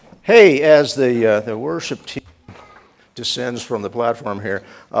Hey, as the worship team descends from the platform here,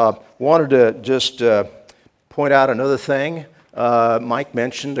 wanted to just point out another thing. Mike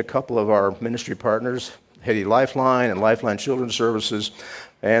mentioned a couple of our ministry partners, Haiti Lifeline and Lifeline Children's Services,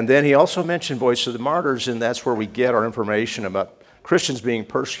 and then he also mentioned Voice of the Martyrs, and that's where we get our information about Christians being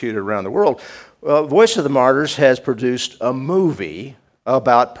persecuted around the world. Voice of the Martyrs has produced a movie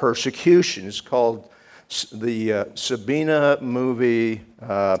about persecution. It's called the Sabina movie,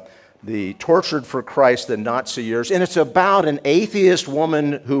 The Tortured for Christ, the Nazi Years. And it's about an atheist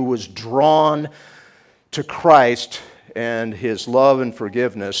woman who was drawn to Christ and his love and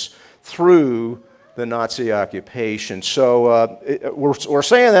forgiveness through the Nazi occupation. So we're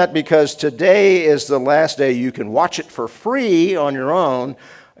saying that because today is the last day you can watch it for free on your own,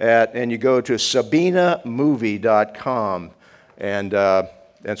 and you go to sabinamovie.com. And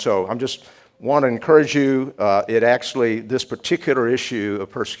so I'm just want to encourage you. This particular issue of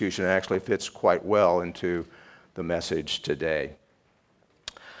persecution actually fits quite well into the message today.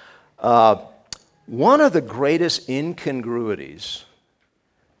 One of the greatest incongruities,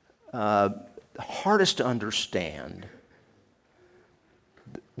 hardest to understand,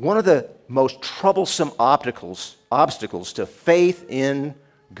 one of the most troublesome obstacles to faith in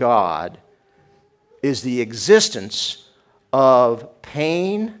God is the existence of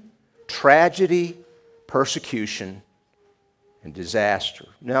pain, tragedy, persecution, and disaster.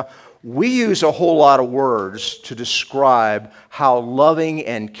 Now, we use a whole lot of words to describe how loving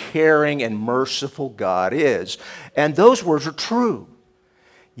and caring and merciful God is, and those words are true.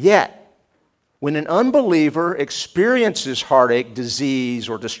 Yet, when an unbeliever experiences heartache, disease,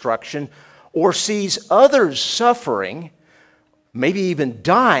 or destruction, or sees others suffering, maybe even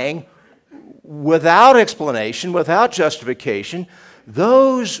dying, without explanation, without justification,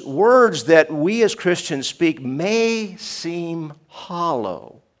 those words that we as Christians speak may seem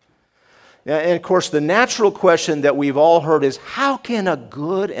hollow. And of course, the natural question that we've all heard is, how can a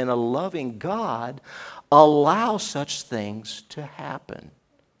good and a loving God allow such things to happen?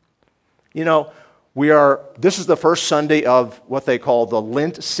 You know, this is the first Sunday of what they call the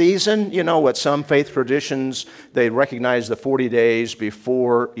Lent season. You know, what some faith traditions, they recognize the 40 days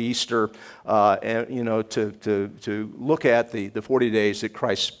before Easter, and you know, to look at the 40 days that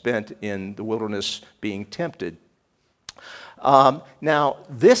Christ spent in the wilderness being tempted. Now,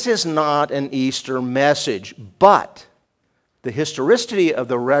 this is not an Easter message, but the historicity of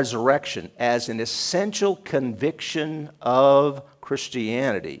the resurrection as an essential conviction of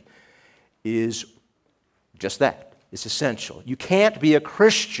Christianity is just that. It's essential. You can't be a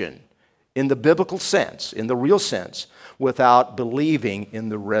Christian in the biblical sense, in the real sense, without believing in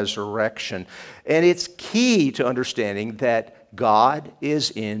the resurrection. And it's key to understanding that God is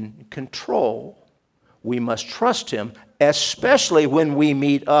in control. We must trust Him, especially when we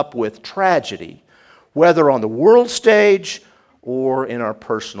meet up with tragedy, whether on the world stage or in our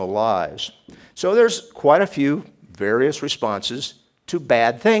personal lives. So there's quite a few various responses to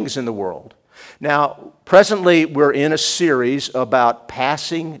bad things in the world. Now, presently, we're in a series about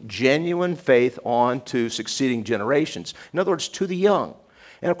passing genuine faith on to succeeding generations. In other words, to the young.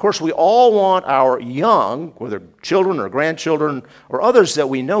 And of course, we all want our young, whether children or grandchildren or others that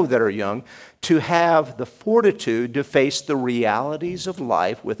we know that are young, to have the fortitude to face the realities of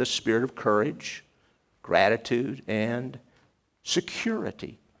life with a spirit of courage, gratitude, and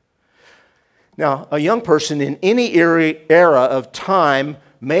security. Now, a young person in any era of time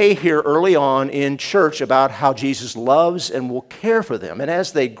may hear early on in church about how Jesus loves and will care for them. And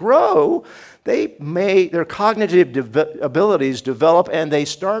as they grow, their cognitive abilities develop, and they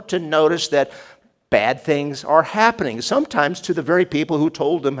start to notice that bad things are happening, sometimes to the very people who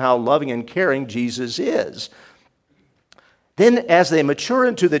told them how loving and caring Jesus is. Then as they mature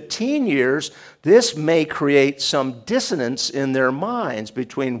into the teen years, this may create some dissonance in their minds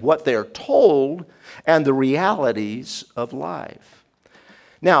between what they're told and the realities of life.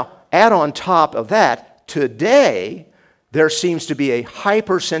 Now, add on top of that, today there seems to be a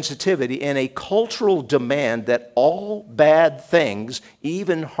hypersensitivity and a cultural demand that all bad things,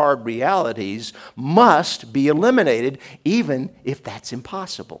 even hard realities, must be eliminated, even if that's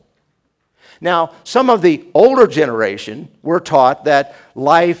impossible. Now, some of the older generation were taught that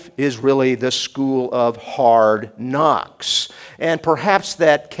life is really the school of hard knocks, and perhaps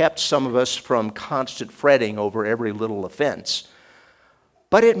that kept some of us from constant fretting over every little offense.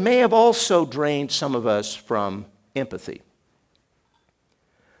 But it may have also drained some of us from empathy.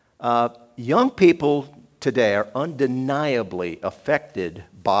 Young people today are undeniably affected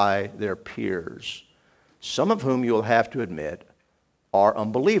by their peers, some of whom you'll have to admit are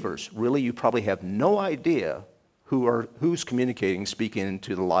unbelievers. Really, you probably have no idea who's communicating, speaking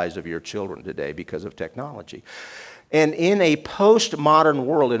into the lives of your children today because of technology. And in a postmodern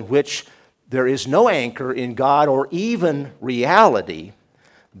world in which there is no anchor in God or even reality,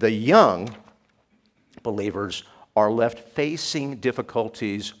 the young believers are left facing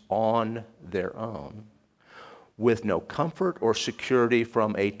difficulties on their own with no comfort or security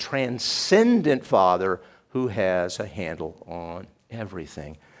from a transcendent Father who has a handle on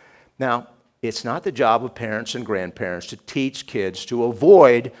everything. Now, it's not the job of parents and grandparents to teach kids to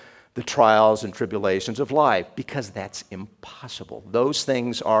avoid the trials and tribulations of life, because that's impossible. Those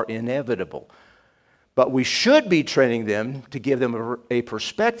things are inevitable. But we should be training them to give them a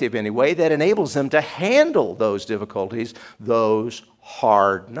perspective anyway that enables them to handle those difficulties, those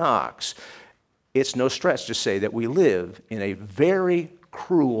hard knocks. It's no stretch to say that we live in a very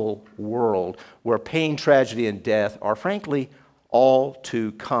cruel world where pain, tragedy, and death are frankly all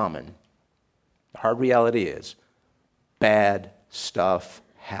too common. The hard reality is bad stuff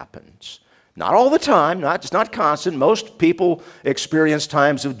happens. Not all the time, it's not constant. Most people experience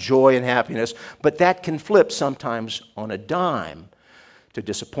times of joy and happiness, but that can flip sometimes on a dime to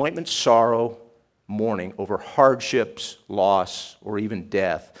disappointment, sorrow, mourning over hardships, loss, or even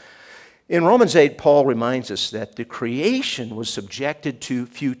death. In Romans 8, Paul reminds us that the creation was subjected to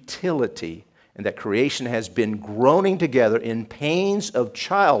futility and that creation has been groaning together in pains of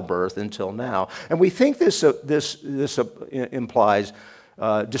childbirth until now. And we think this implies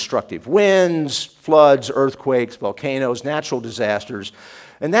destructive winds, floods, earthquakes, volcanoes, natural disasters.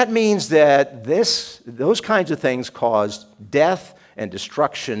 And that means that those kinds of things caused death and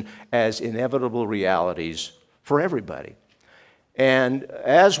destruction as inevitable realities for everybody. And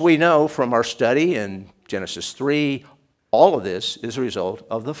as we know from our study in Genesis 3, all of this is a result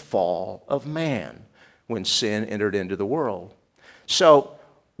of the fall of man when sin entered into the world. So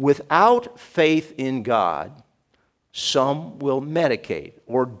without faith in God, some will medicate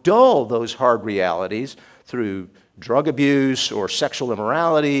or dull those hard realities through drug abuse or sexual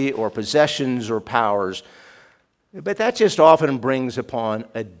immorality or possessions or powers. But that just often brings upon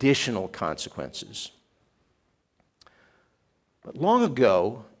additional consequences. But long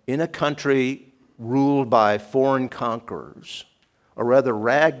ago, in a country ruled by foreign conquerors, a rather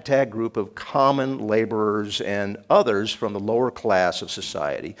ragtag group of common laborers and others from the lower class of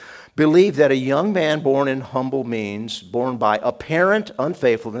society believed that a young man born in humble means, born by apparent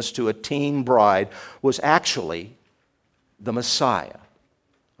unfaithfulness to a teen bride, was actually the Messiah.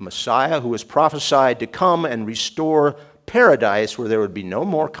 A Messiah who was prophesied to come and restore paradise where there would be no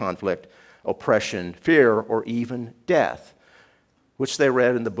more conflict, oppression, fear, or even death, which they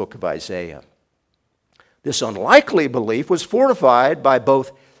read in the book of Isaiah. This unlikely belief was fortified by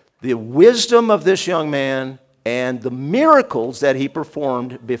both the wisdom of this young man and the miracles that he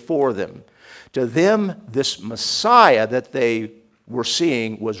performed before them. To them, this Messiah that they were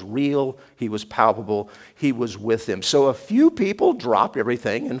seeing was real, he was palpable, he was with them. So a few people dropped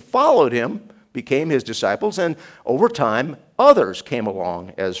everything and followed him, became his disciples, and over time, others came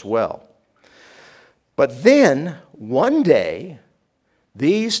along as well. But then, one day,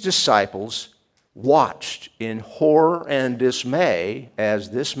 these disciples watched in horror and dismay as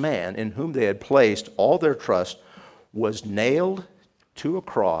this man, in whom they had placed all their trust, was nailed to a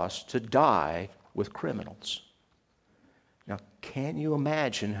cross to die with criminals. Now, can you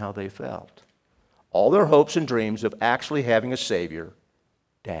imagine how they felt? All their hopes and dreams of actually having a Savior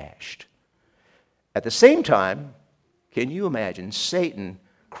dashed. At the same time, can you imagine Satan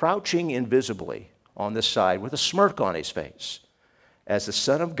crouching invisibly on the side with a smirk on his face as the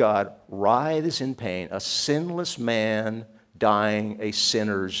Son of God writhes in pain, a sinless man dying a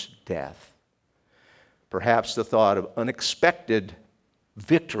sinner's death? Perhaps the thought of unexpected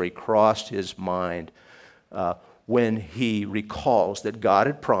victory crossed his mind when he recalls that God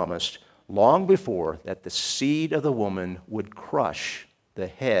had promised long before that the seed of the woman would crush the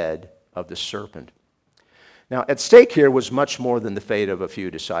head of the serpent. Now, at stake here was much more than the fate of a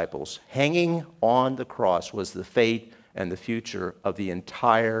few disciples. Hanging on the cross was the fate and the future of the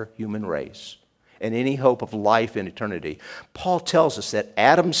entire human race and any hope of life in eternity. Paul tells us that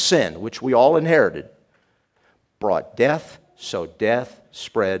Adam's sin, which we all inherited, brought death, so death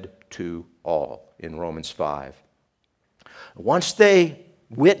spread to all in Romans 5. Once they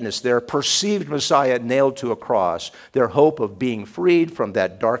witnessed their perceived Messiah nailed to a cross, their hope of being freed from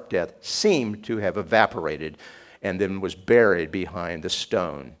that dark death seemed to have evaporated and then was buried behind the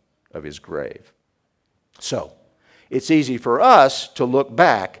stone of his grave. So, it's easy for us to look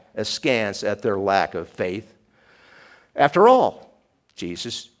back askance at their lack of faith. After all,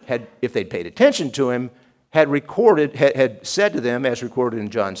 Jesus had, if they'd paid attention to him, had said to them, as recorded in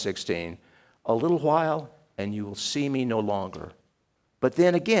John 16, "A little while, and you will see me no longer. But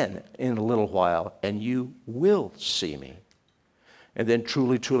then again, in a little while, and you will see me. And then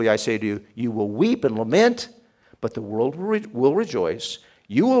truly, truly, I say to you, you will weep and lament, but the world will rejoice.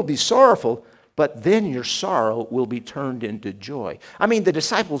 You will be sorrowful, but then your sorrow will be turned into joy. I mean, the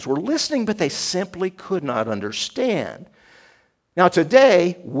disciples were listening, but they simply could not understand. Now,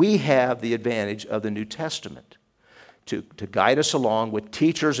 today, we have the advantage of the New Testament to guide us along with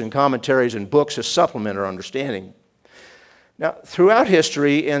teachers and commentaries and books to supplement our understanding. Now, throughout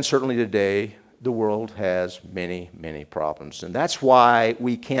history, and certainly today, the world has many, many problems. And that's why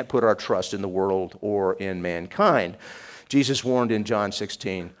we can't put our trust in the world or in mankind. Jesus warned in John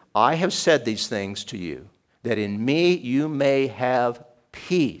 16, I have said these things to you, that in me you may have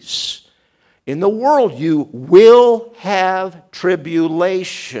peace. In the world you will have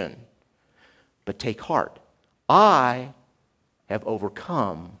tribulation. But take heart, I have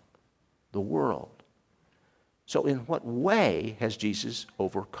overcome the world. So in what way has Jesus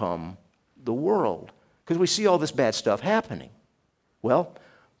overcome the world? Because we see all this bad stuff happening. Well,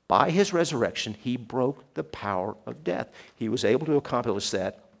 by his resurrection, he broke the power of death. He was able to accomplish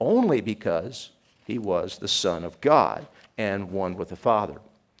that only because he was the Son of God and one with the Father.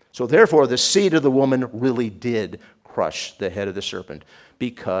 So therefore, the seed of the woman really did crush the head of the serpent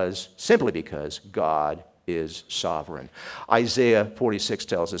simply because God is sovereign. Isaiah 46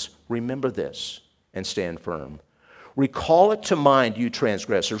 tells us, remember this and stand firm. Recall it to mind, you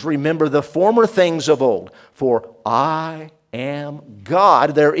transgressors. Remember the former things of old. For I am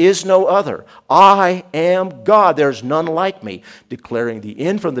God, there is no other. I am God, there's none like me, declaring the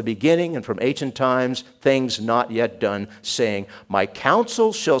end from the beginning and from ancient times, things not yet done, saying, my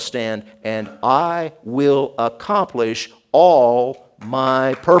counsel shall stand, and I will accomplish all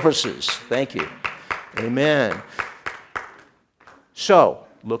my purposes. Thank you. Amen. So,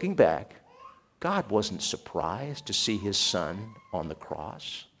 looking back, God wasn't surprised to see his Son on the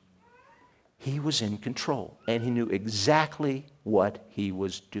cross. He was in control, and he knew exactly what he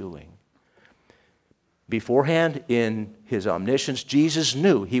was doing. Beforehand, in his omniscience, Jesus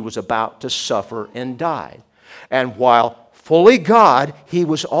knew he was about to suffer and die. And while fully God, he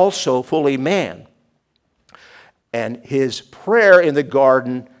was also fully man. And his prayer in the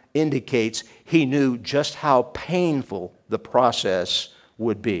garden indicates he knew just how painful the process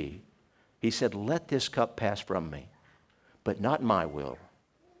would be. He said, let this cup pass from me, but not my will,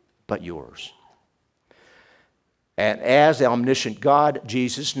 but yours. And as the omniscient God,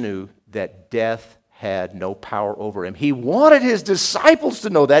 Jesus knew that death had no power over him. He wanted his disciples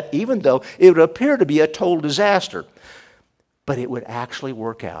to know that, even though it would appear to be a total disaster. But it would actually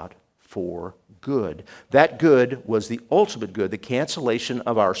work out for good. That good was the ultimate good, the cancellation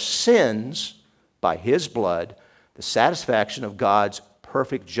of our sins by his blood, the satisfaction of God's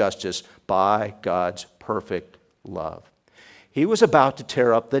perfect justice by God's perfect love. He was about to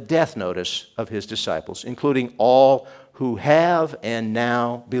tear up the death notice of his disciples, including all who have and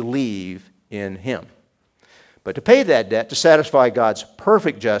now believe in him. But to pay that debt, to satisfy God's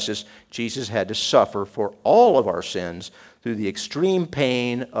perfect justice, Jesus had to suffer for all of our sins through the extreme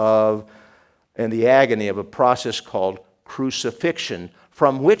pain and the agony of a process called crucifixion,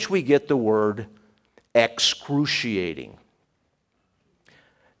 from which we get the word excruciating.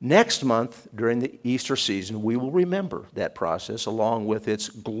 Next month, during the Easter season, we will remember that process along with its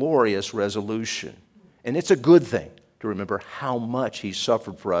glorious resolution. And it's a good thing to remember how much he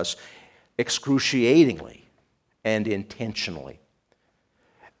suffered for us excruciatingly and intentionally.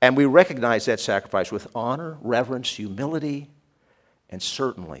 And we recognize that sacrifice with honor, reverence, humility, and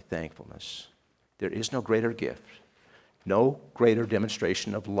certainly thankfulness. There is no greater gift, no greater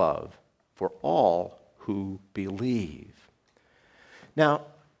demonstration of love for all who believe. Now,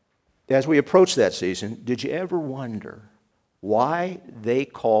 as we approach that season, did you ever wonder why they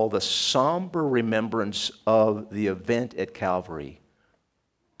call the somber remembrance of the event at Calvary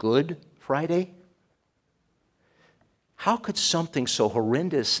Good Friday? How could something so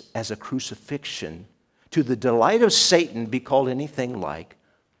horrendous as a crucifixion, to the delight of Satan, be called anything like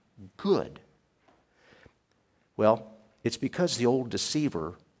good? Well, it's because the old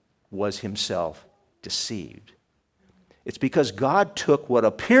deceiver was himself deceived. It's because God took what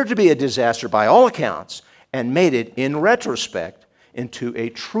appeared to be a disaster by all accounts and made it, in retrospect, into a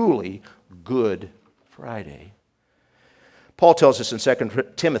truly good Friday. Paul tells us in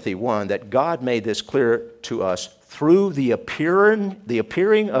 2 Timothy 1 that God made this clear to us through the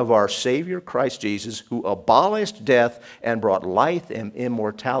appearing of our Savior Christ Jesus, who abolished death and brought life and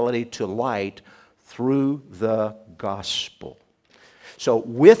immortality to light through the gospel. So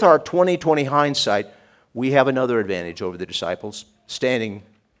with our 20/20 hindsight, we have another advantage over the disciples standing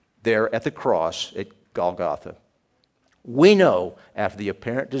there at the cross at Golgotha. We know after the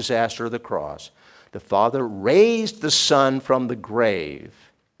apparent disaster of the cross, the Father raised the Son from the grave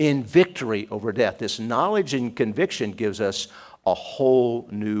in victory over death. This knowledge and conviction gives us a whole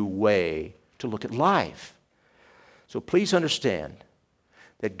new way to look at life. So please understand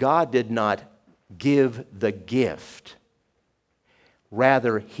that God did not give the gift.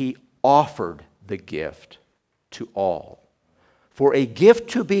 Rather, He offered the gift to all. For a gift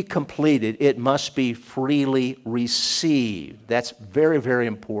to be completed, it must be freely received. That's very, very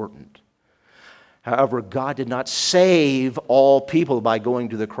important. However, God did not save all people by going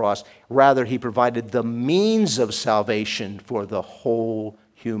to the cross. Rather, He provided the means of salvation for the whole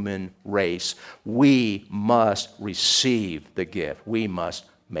human race. We must receive the gift. We must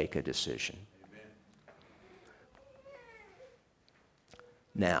make a decision. Amen.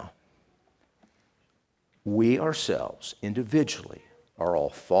 Now, we ourselves, individually, are all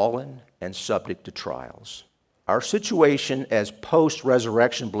fallen and subject to trials. Our situation as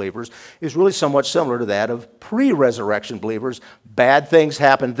post-resurrection believers is really somewhat similar to that of pre-resurrection believers. Bad things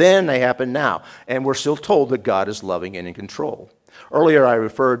happened then, they happen now. And we're still told that God is loving and in control. Earlier I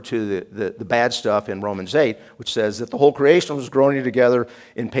referred to the bad stuff in Romans 8, which says that the whole creation was groaning together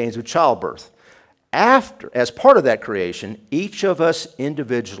in pains of childbirth. As part of that creation, each of us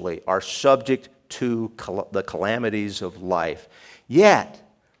individually are subject to the calamities of life. Yet,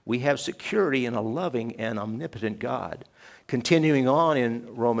 we have security in a loving and omnipotent God. Continuing on in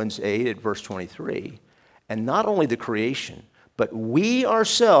Romans 8 at verse 23, and not only the creation, but we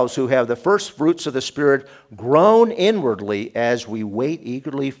ourselves who have the first fruits of the Spirit groan inwardly as we wait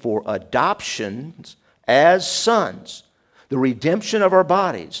eagerly for adoptions as sons, the redemption of our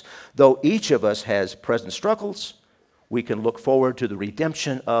bodies. Though each of us has present struggles, we can look forward to the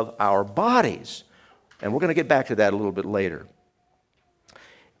redemption of our bodies. And we're going to get back to that a little bit later.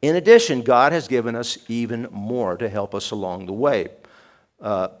 In addition, God has given us even more to help us along the way.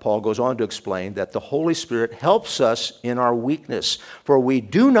 Paul goes on to explain that the Holy Spirit helps us in our weakness, for we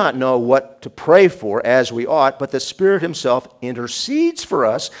do not know what to pray for as we ought, but the Spirit Himself intercedes for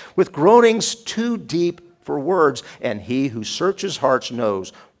us with groanings too deep for words, and He who searches hearts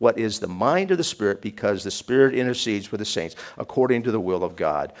knows what is the mind of the Spirit, because the Spirit intercedes for the saints according to the will of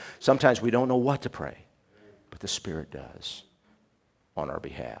God. Sometimes we don't know what to pray, but the Spirit does on our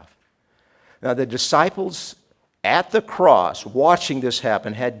behalf. Now, the disciples at the cross, watching this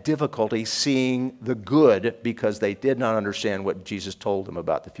happen, had difficulty seeing the good because they did not understand what Jesus told them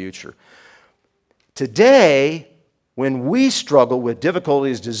about the future. Today, when we struggle with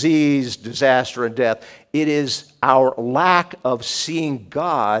difficulties, disease, disaster, and death, it is our lack of seeing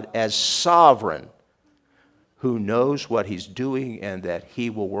God as sovereign, who knows what He's doing and that He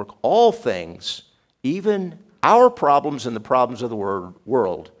will work all things, even our problems and the problems of the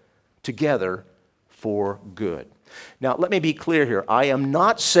world, together for good. Now, let me be clear here. I am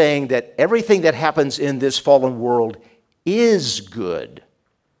not saying that everything that happens in this fallen world is good.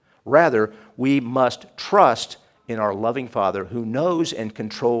 Rather, we must trust in our loving Father who knows and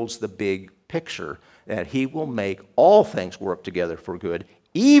controls the big picture, that He will make all things work together for good,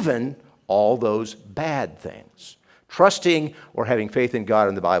 even all those bad things. Trusting or having faith in God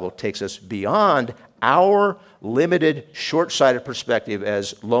in the Bible takes us beyond our limited, short-sighted perspective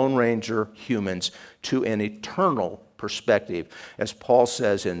as Lone Ranger humans to an eternal perspective. As Paul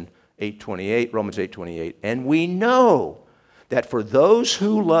says in Romans 8:28, and we know that for those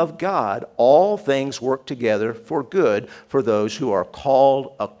who love God, all things work together for good for those who are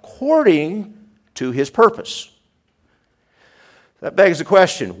called according to His purpose. That begs the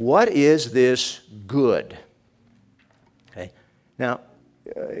question, what is this good? Okay. Now,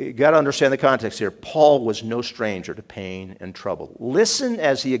 you got to understand the context here. Paul was no stranger to pain and trouble. Listen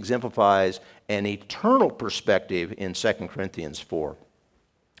as he exemplifies an eternal perspective in 2 Corinthians 4.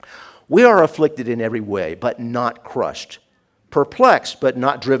 We are afflicted in every way, but not crushed. Perplexed, but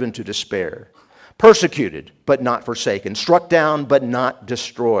not driven to despair. Persecuted, but not forsaken. Struck down, but not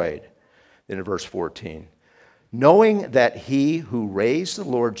destroyed. Then in verse 14. Knowing that He who raised the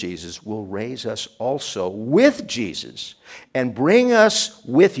Lord Jesus will raise us also with Jesus and bring us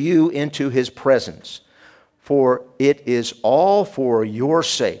with you into His presence. For it is all for your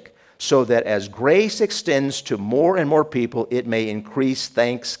sake, so that as grace extends to more and more people, it may increase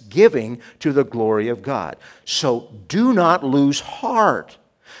thanksgiving to the glory of God. So do not lose heart.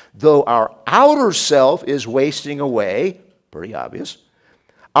 Though our outer self is wasting away, pretty obvious,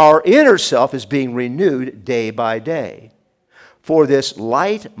 our inner self is being renewed day by day. For this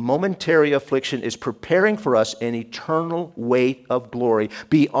light, momentary affliction is preparing for us an eternal weight of glory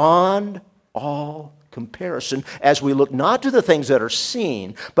beyond all comparison as we look not to the things that are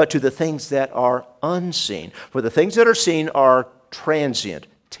seen, but to the things that are unseen. For the things that are seen are transient,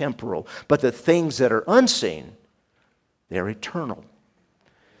 temporal, but the things that are unseen, they're eternal.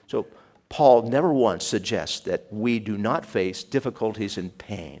 So Paul never once suggests that we do not face difficulties and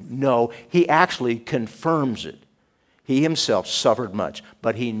pain. No, he actually confirms it. He himself suffered much,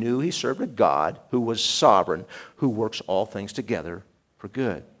 but he knew he served a God who was sovereign, who works all things together for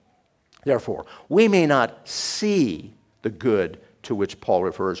good. Therefore, we may not see the good to which Paul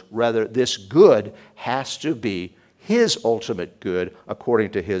refers. Rather, this good has to be his ultimate good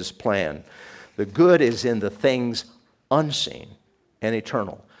according to his plan. The good is in the things unseen and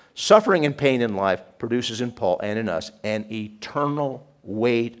eternal. Suffering and pain in life produces in Paul and in us an eternal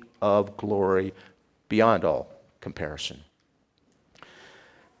weight of glory beyond all comparison.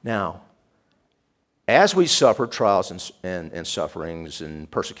 Now, as we suffer trials and sufferings and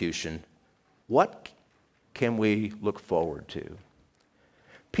persecution, what can we look forward to?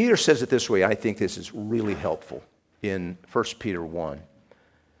 Peter says it this way. I think this is really helpful in 1 Peter 1.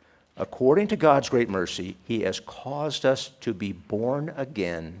 According to God's great mercy, he has caused us to be born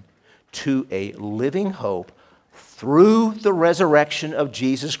again to a living hope through the resurrection of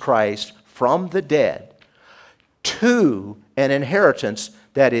Jesus Christ from the dead, to an inheritance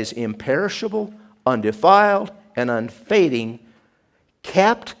that is imperishable, undefiled, and unfading,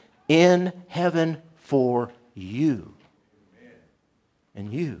 kept in heaven for you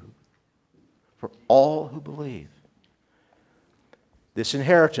and you, for all who believe. This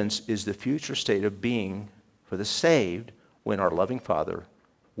inheritance is the future state of being for the saved when our loving Father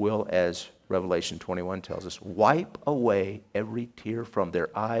will, as Revelation 21 tells us, wipe away every tear from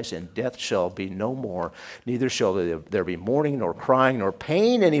their eyes, and death shall be no more. Neither shall there be mourning, nor crying, nor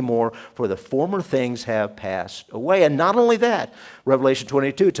pain anymore, for the former things have passed away. And not only that, Revelation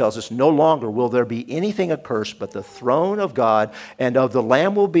 22 tells us, no longer will there be anything accursed, but the throne of God and of the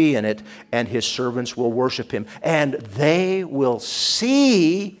Lamb will be in it, and his servants will worship him, and they will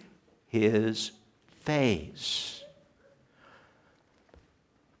see his face.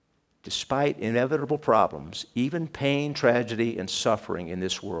 Despite inevitable problems, even pain, tragedy, and suffering in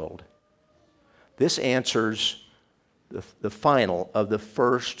this world, this answers the final of the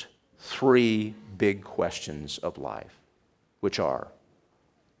first three big questions of life, which are,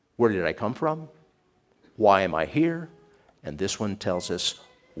 where did I come from? Why am I here? And this one tells us,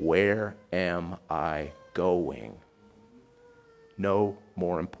 where am I going? No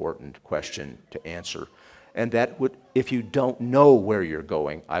more important question to answer. And that would, if you don't know where you're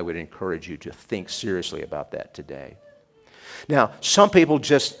going, I would encourage you to think seriously about that today. Now, some people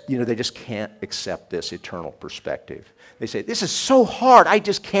they just can't accept this eternal perspective. They say, this is so hard, I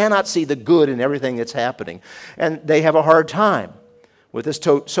just cannot see the good in everything that's happening. And they have a hard time with this.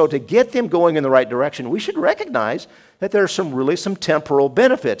 So to get them going in the right direction, we should recognize that there are some temporal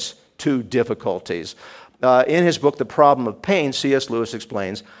benefits to difficulties. In his book, The Problem of Pain, C.S. Lewis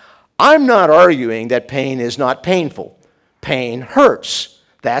explains, I'm not arguing that pain is not painful. Pain hurts.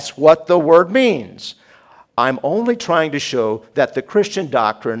 That's what the word means. I'm only trying to show that the Christian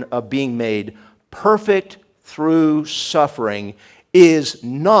doctrine of being made perfect through suffering is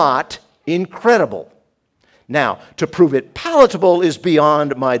not incredible. Now, to prove it palatable is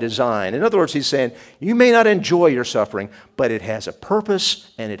beyond my design. In other words, he's saying, you may not enjoy your suffering, but it has a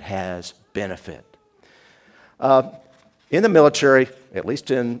purpose and it has benefit. In the military, at least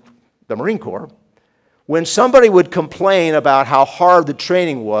in the Marine Corps, when somebody would complain about how hard the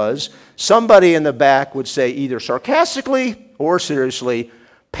training was, somebody in the back would say either sarcastically or seriously,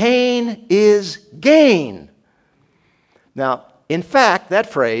 pain is gain. Now, in fact, that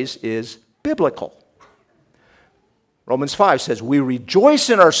phrase is biblical. Romans 5 says, we rejoice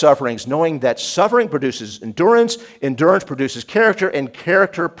in our sufferings, knowing that suffering produces endurance, endurance produces character, and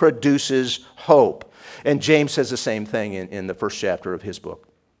character produces hope. And James says the same thing in the first chapter of his book.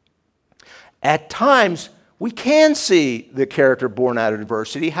 At times, we can see the character born out of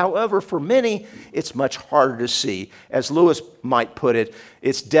adversity. However, for many, it's much harder to see. As Lewis might put it,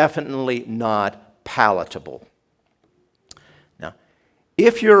 it's definitely not palatable. Now,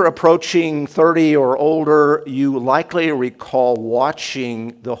 if you're approaching 30 or older, you likely recall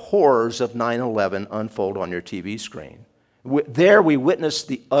watching the horrors of 9/11 unfold on your TV screen. There we witnessed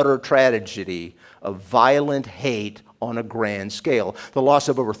the utter tragedy of violent hate on a grand scale. The loss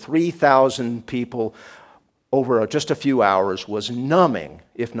of over 3,000 people over just a few hours was numbing,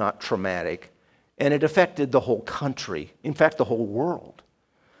 if not traumatic, and it affected the whole country, in fact, the whole world.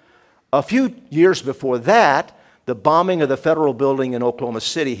 A few years before that, the bombing of the federal building in Oklahoma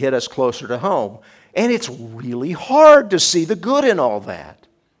City hit us closer to home, and it's really hard to see the good in all that.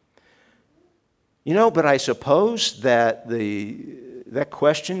 But I suppose that that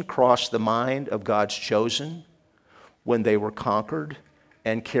question crossed the mind of God's chosen when they were conquered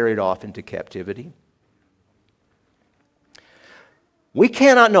and carried off into captivity. We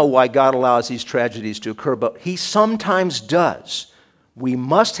cannot know why God allows these tragedies to occur, but He sometimes does. We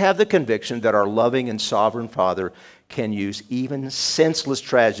must have the conviction that our loving and sovereign Father can use even senseless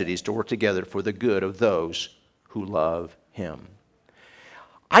tragedies to work together for the good of those who love Him.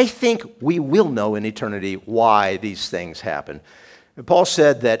 I think we will know in eternity why these things happen. Paul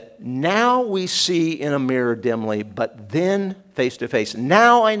said that now we see in a mirror dimly, but then face to face.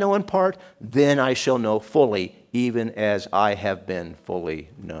 Now I know in part, then I shall know fully, even as I have been fully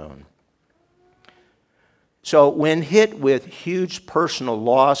known. So when hit with huge personal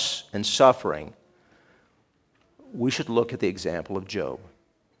loss and suffering, we should look at the example of Job.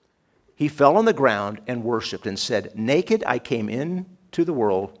 He fell on the ground and worshiped and said, "Naked I came into the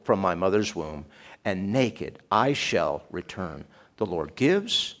world from my mother's womb, and naked I shall return. The Lord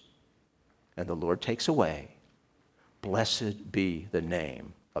gives, and the Lord takes away. Blessed be the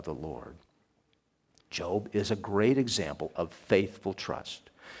name of the Lord." Job is a great example of faithful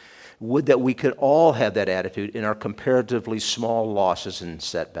trust. Would that we could all have that attitude in our comparatively small losses and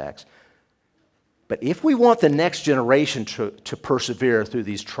setbacks. But if we want the next generation to persevere through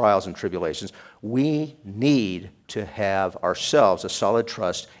these trials and tribulations, we need to have ourselves a solid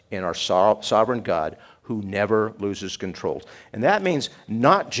trust in our sovereign God who never loses control. And that means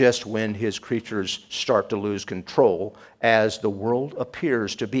not just when His creatures start to lose control, as the world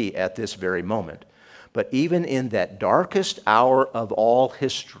appears to be at this very moment, but even in that darkest hour of all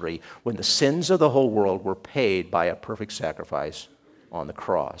history, when the sins of the whole world were paid by a perfect sacrifice on the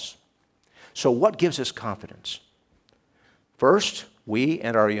cross. So what gives us confidence? First, we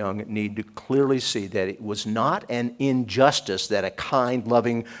and our young need to clearly see that it was not an injustice that a kind,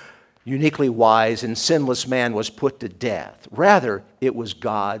 loving, uniquely wise, and sinless man was put to death. Rather, it was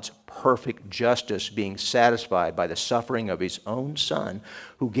God's perfect justice being satisfied by the suffering of His own Son,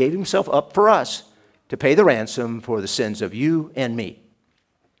 who gave Himself up for us to pay the ransom for the sins of you and me.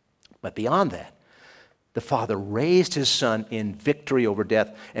 But beyond that, the Father raised His Son in victory over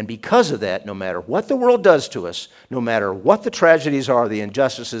death. And because of that, no matter what the world does to us, no matter what the tragedies are, the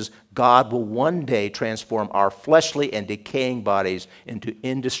injustices, God will one day transform our fleshly and decaying bodies into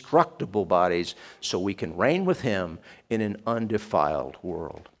indestructible bodies so we can reign with Him in an undefiled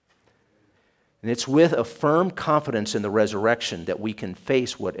world. And it's with a firm confidence in the resurrection that we can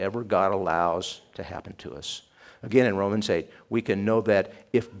face whatever God allows to happen to us. Again, in Romans 8, we can know that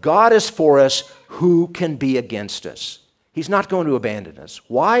if God is for us, who can be against us? He's not going to abandon us.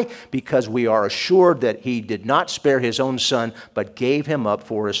 Why? Because we are assured that He did not spare His own Son, but gave Him up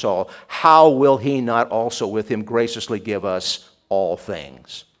for us all. How will He not also with Him graciously give us all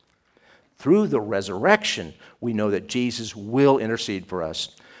things? Through the resurrection, we know that Jesus will intercede for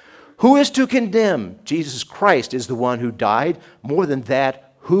us. Who is to condemn? Jesus Christ is the one who died. More than that,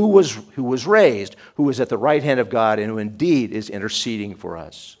 who was raised, who is at the right hand of God, and who indeed is interceding for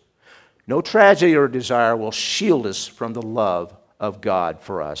us. No tragedy or desire will shield us from the love of God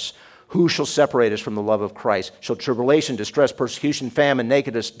for us. Who shall separate us from the love of Christ? Shall tribulation, distress, persecution, famine,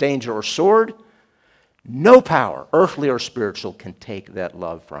 nakedness, danger, or sword? No power, earthly or spiritual, can take that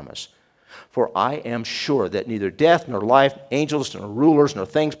love from us. For I am sure that neither death, nor life, angels, nor rulers, nor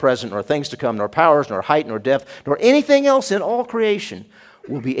things present, nor things to come, nor powers, nor height, nor depth, nor anything else in all creation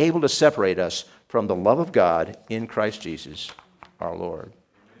will be able to separate us from the love of God in Christ Jesus our Lord.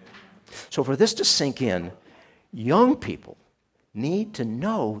 So for this to sink in, young people need to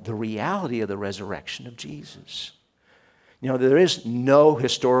know the reality of the resurrection of Jesus. There is no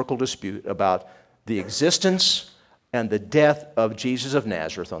historical dispute about the existence and the death of Jesus of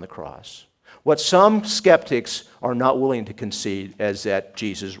Nazareth on the cross. What some skeptics are not willing to concede is that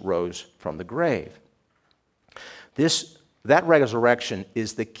Jesus rose from the grave. That resurrection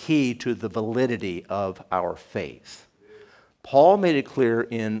is the key to the validity of our faith. Paul made it clear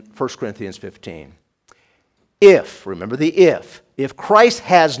in 1 Corinthians 15. Remember the if Christ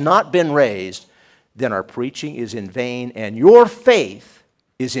has not been raised, then our preaching is in vain and your faith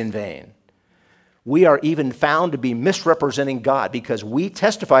is in vain. We are even found to be misrepresenting God because we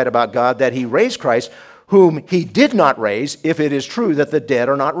testified about God that He raised Christ, whom He did not raise, if it is true that the dead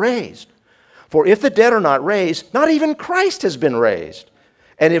are not raised. For if the dead are not raised, not even Christ has been raised.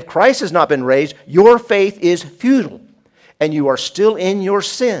 And if Christ has not been raised, your faith is futile, and you are still in your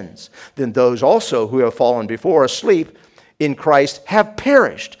sins. Then those also who have fallen before asleep in Christ have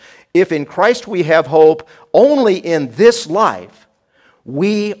perished. If in Christ we have hope only in this life,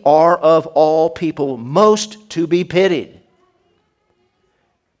 we are of all people most to be pitied,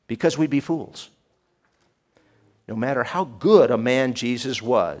 because we'd be fools no matter how good a man Jesus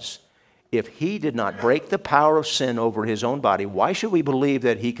was, if he did not break the power of sin over his own body, why should we believe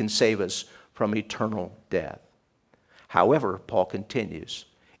that he can save us from eternal death? However, Paul continues,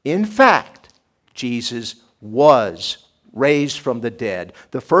 in fact, Jesus was raised from the dead,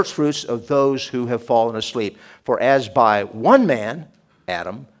 the firstfruits of those who have fallen asleep. For as by one man,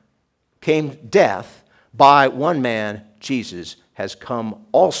 Adam, came death, by one man, Jesus, has come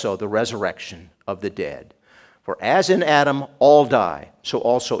also the resurrection of the dead. For as in Adam all die, so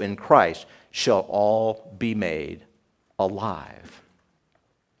also in Christ shall all be made alive.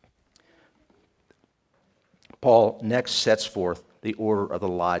 Paul next sets forth the order of the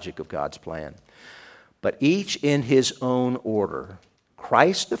logic of God's plan. But each in his own order.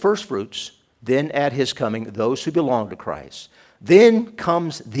 Christ the firstfruits, then at his coming those who belong to Christ. Then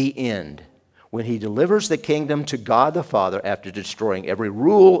comes the end, when he delivers the kingdom to God the Father after destroying every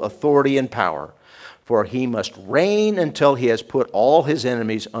rule, authority, and power. For he must reign until he has put all his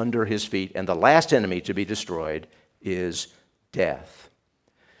enemies under his feet, and the last enemy to be destroyed is death.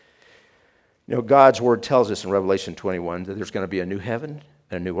 You know, God's word tells us in Revelation 21 that there's going to be a new heaven,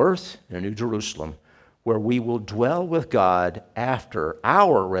 and a new earth, and a new Jerusalem, where we will dwell with God after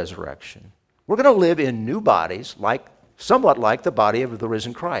our resurrection. We're going to live in new bodies, somewhat like the body of the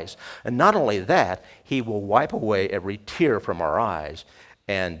risen Christ. And not only that, he will wipe away every tear from our eyes,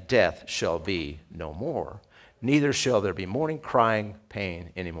 and death shall be no more. Neither shall there be mourning, crying,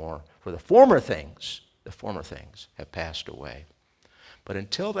 pain anymore, for the former things have passed away. But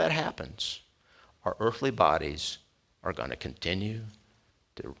until that happens, our earthly bodies are going to continue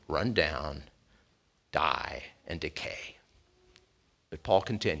to run down, die, and decay. But Paul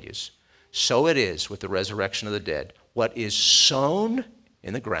continues, so it is with the resurrection of the dead. What is sown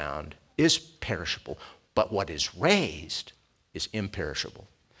in the ground is perishable, but what is raised is imperishable.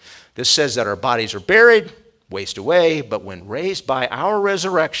 This says that our bodies are buried, waste away, but when raised by our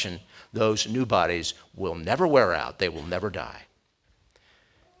resurrection, those new bodies will never wear out. They will never die.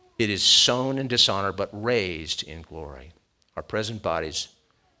 It is sown in dishonor, but raised in glory. Our present bodies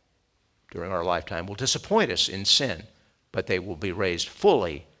during our lifetime will disappoint us in sin, but they will be raised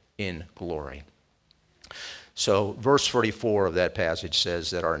fully in glory. So verse 44 of that passage says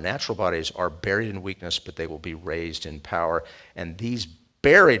that our natural bodies are buried in weakness, but they will be raised in power. And these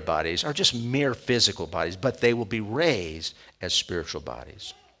buried bodies are just mere physical bodies, but they will be raised as spiritual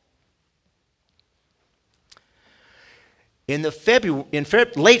bodies. In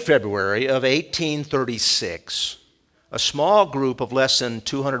late February of 1836, a small group of less than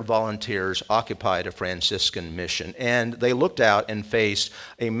 200 volunteers occupied a Franciscan mission, and they looked out and faced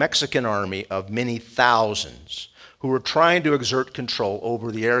a Mexican army of many thousands who were trying to exert control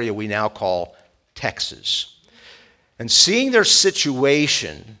over the area we now call Texas. And seeing their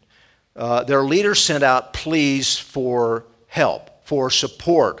situation, their leader sent out pleas for help, for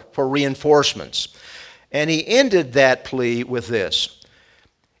support, for reinforcements. And he ended that plea with this: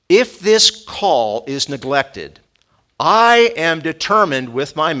 if this call is neglected, I am determined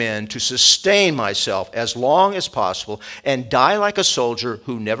with my men to sustain myself as long as possible and die like a soldier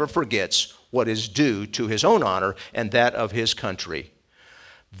who never forgets what is due to his own honor and that of his country.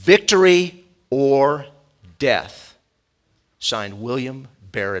 Victory or death. Signed, William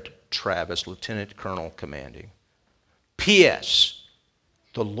Barrett Travis, Lieutenant Colonel commanding. P.S.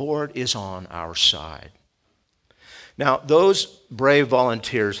 The Lord is on our side. Now, those brave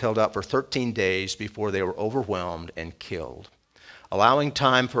volunteers held out for 13 days before they were overwhelmed and killed, allowing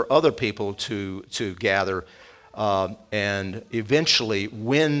time for other people to gather and eventually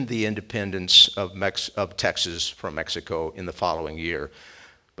win the independence of Texas from Mexico in the following year.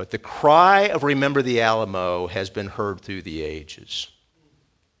 But the cry of Remember the Alamo has been heard through the ages.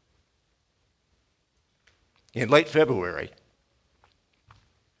 In late February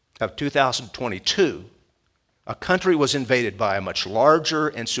of 2022, a country was invaded by a much larger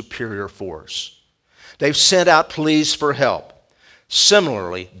and superior force. They've sent out pleas for help.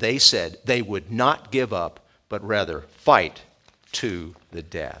 Similarly, they said they would not give up, but rather fight to the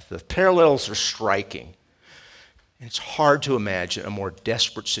death. The parallels are striking. It's hard to imagine a more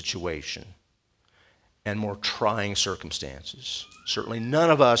desperate situation and more trying circumstances. Certainly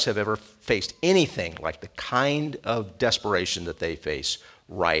none of us have ever faced anything like the kind of desperation that they face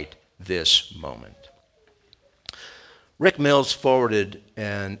right this moment. Rick Mills forwarded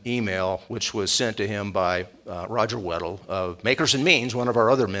an email which was sent to him by Roger Weddle of Makers and Means, one of our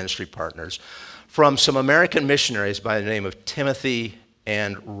other ministry partners, from some American missionaries by the name of Timothy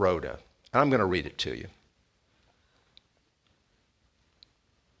and Rhoda. And I'm going to read it to you.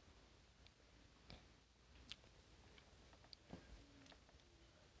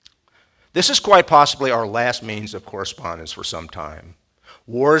 This is quite possibly our last means of correspondence for some time.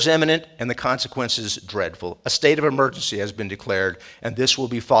 War is imminent and the consequences dreadful. A state of emergency has been declared, and this will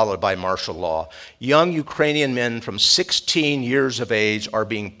be followed by martial law. Young Ukrainian men from 16 years of age are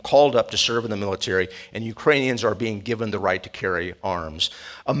being called up to serve in the military, and Ukrainians are being given the right to carry arms.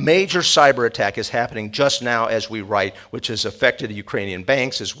 A major cyber attack is happening just now as we write, which has affected Ukrainian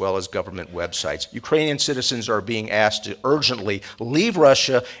banks as well as government websites. Ukrainian citizens are being asked to urgently leave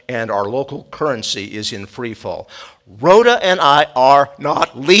Russia, and our local currency is in free fall. Rhoda and I are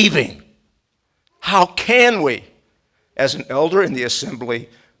not leaving. How can we? As an elder in the assembly,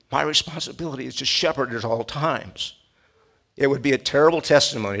 my responsibility is to shepherd at all times. It would be a terrible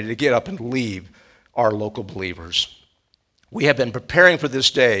testimony to get up and leave our local believers. We have been preparing for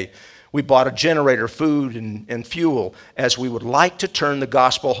this day. We bought a generator, food, and fuel, as we would like to turn the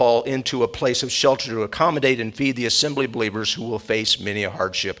gospel hall into a place of shelter to accommodate and feed the assembly believers who will face many a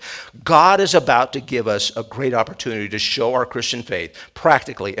hardship. God is about to give us a great opportunity to show our Christian faith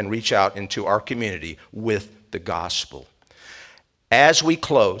practically and reach out into our community with the gospel. As we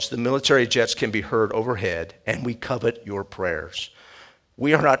close, the military jets can be heard overhead, and we covet your prayers.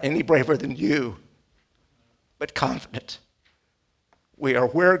 We are not any braver than you, but confident. We are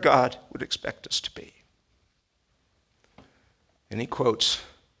where God would expect us to be. And he quotes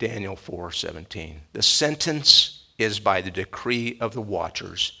Daniel 4:17. The sentence is by the decree of the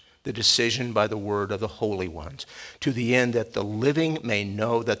watchers, the decision by the word of the holy ones, to the end that the living may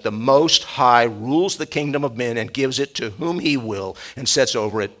know that the Most High rules the kingdom of men and gives it to whom he will and sets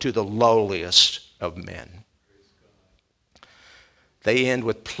over it to the lowliest of men. They end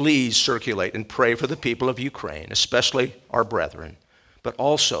with, please circulate and pray for the people of Ukraine, especially our brethren, but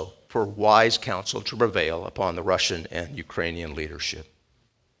also for wise counsel to prevail upon the Russian and Ukrainian leadership.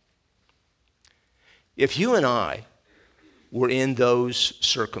 If you and I were in those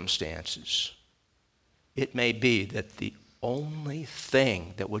circumstances, it may be that the only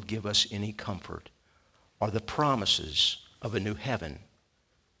thing that would give us any comfort are the promises of a new heaven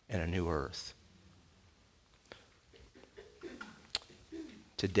and a new earth.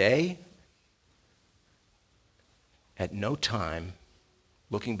 Today, at no time,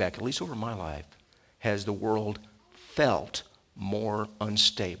 looking back, at least over my life, has the world felt more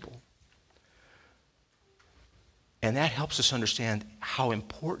unstable. And that helps us understand how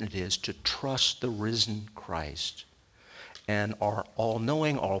important it is to trust the risen Christ and our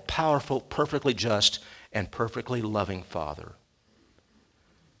all-knowing, all-powerful, perfectly just, and perfectly loving Father.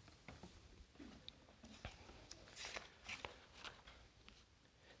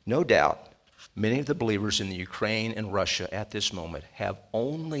 No doubt, many of the believers in the Ukraine and Russia at this moment have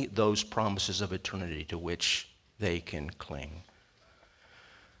only those promises of eternity to which they can cling.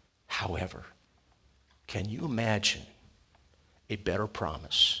 However, can you imagine a better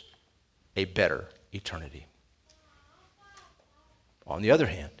promise, a better eternity? On the other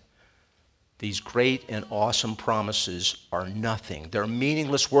hand, these great and awesome promises are nothing. They're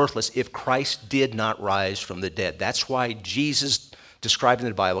meaningless, worthless if Christ did not rise from the dead. That's why Jesus, described in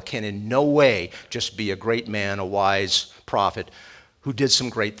the Bible, can in no way just be a great man, a wise prophet who did some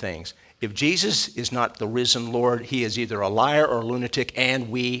great things. If Jesus is not the risen Lord, he is either a liar or a lunatic, and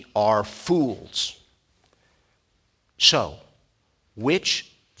we are fools. So,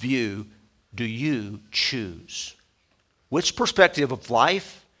 which view do you choose? Which perspective of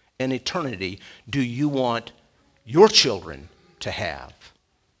life and eternity do you want your children to have?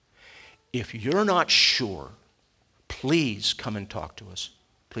 If you're not sure, please come and talk to us.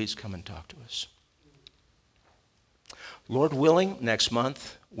 Please come and talk to us. Lord willing, next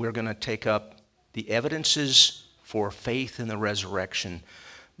month, we're going to take up the evidences for faith in the resurrection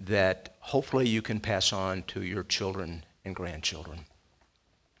that hopefully you can pass on to your children and grandchildren.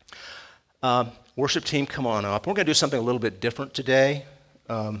 Worship team, come on up. We're going to do something a little bit different today,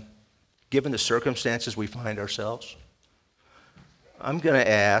 given the circumstances we find ourselves. I'm going to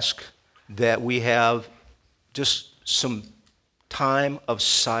ask that we have just some time of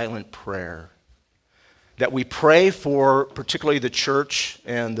silent prayer, that we pray for particularly the church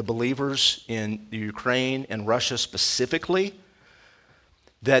and the believers in the Ukraine and Russia specifically,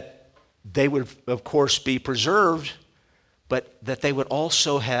 that they would, of course, be preserved, but that they would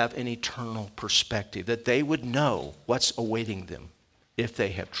also have an eternal perspective, that they would know what's awaiting them if they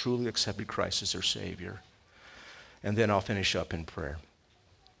have truly accepted Christ as their Savior. And then I'll finish up in prayer.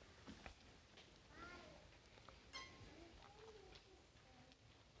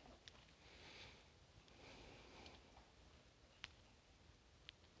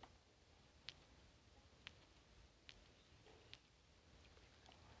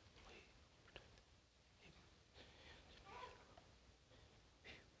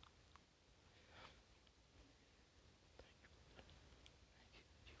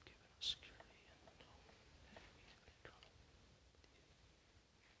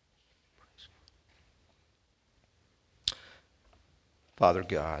 Father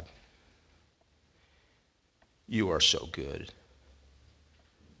God, you are so good,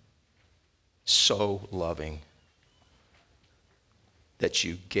 so loving, that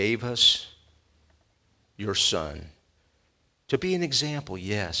you gave us your Son to be an example,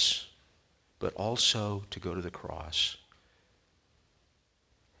 yes, but also to go to the cross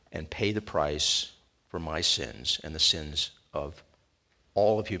and pay the price for my sins and the sins of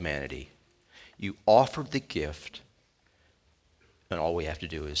all of humanity. You offered the gift, and all we have to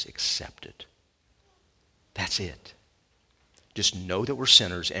do is accept it. That's it. Just know that we're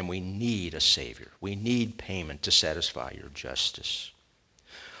sinners and we need a Savior. We need payment to satisfy your justice.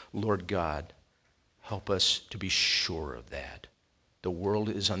 Lord God, help us to be sure of that. The world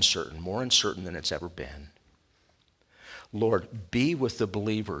is uncertain, more uncertain than it's ever been. Lord, be with the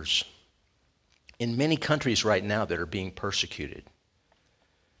believers in many countries right now that are being persecuted.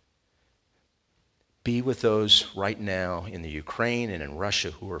 Be with those right now in the Ukraine and in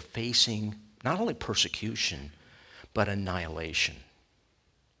Russia who are facing not only persecution, but annihilation.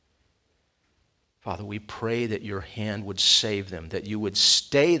 Father, we pray that your hand would save them, that you would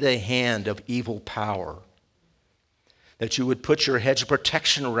stay the hand of evil power, that you would put your hedge of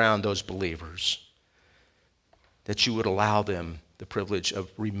protection around those believers, that you would allow them the privilege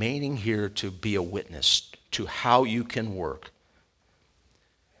of remaining here to be a witness to how you can work.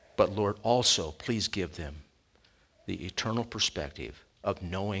 But Lord, also please give them the eternal perspective of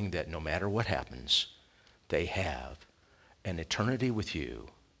knowing that no matter what happens, they have an eternity with you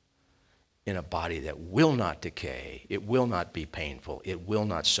in a body that will not decay, it will not be painful, it will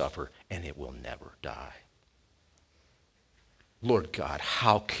not suffer, and it will never die. Lord God,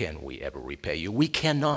 how can we ever repay you? We cannot.